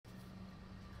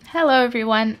Hello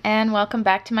everyone and welcome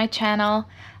back to my channel.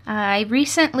 I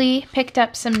recently picked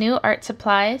up some new art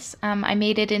supplies. I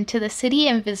made it into the city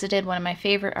and visited one of my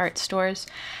favorite art stores,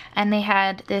 and they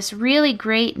had this really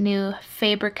great new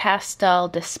Faber-Castell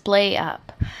display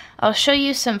up. I'll show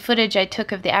you some footage I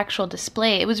took of the actual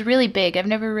display. It was really big. I've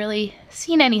never really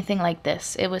seen anything like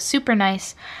this. It was super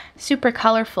nice, super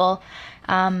colorful.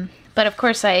 But of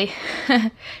course I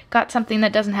got something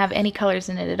that doesn't have any colors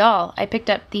in it at all. I picked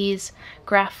up these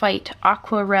Graphite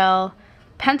Aquarelle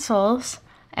pencils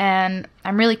and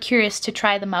I'm really curious to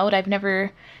try them out. I've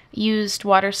never used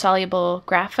water-soluble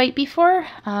graphite before,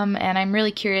 and I'm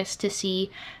really curious to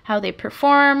see how they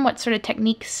perform, what sort of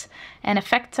techniques and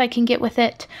effects I can get with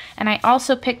it. And I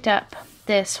also picked up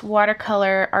this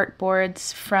watercolor art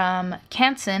boards from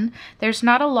Canson. There's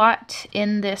not a lot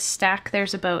in this stack.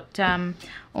 There's about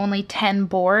only 10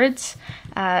 boards,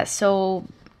 so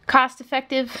cost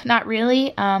effective, not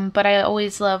really, but I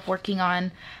always love working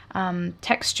on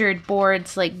textured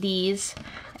boards like these,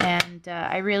 and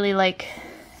I really like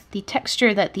the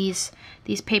texture that these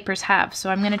papers have. So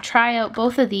I'm going to try out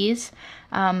both of these.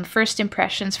 First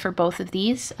impressions for both of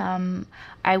these.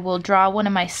 I will draw one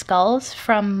of my skulls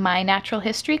from my natural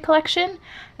history collection,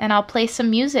 and I'll play some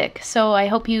music. So I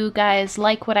hope you guys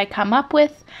like what I come up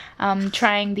with,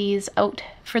 trying these out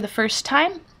for the first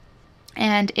time.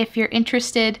 And if you're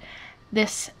interested,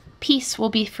 this piece will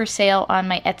be for sale on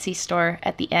my Etsy store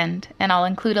at the end, and I'll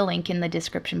include a link in the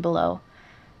description below.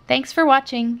 Thanks for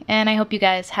watching, and I hope you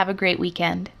guys have a great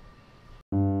weekend.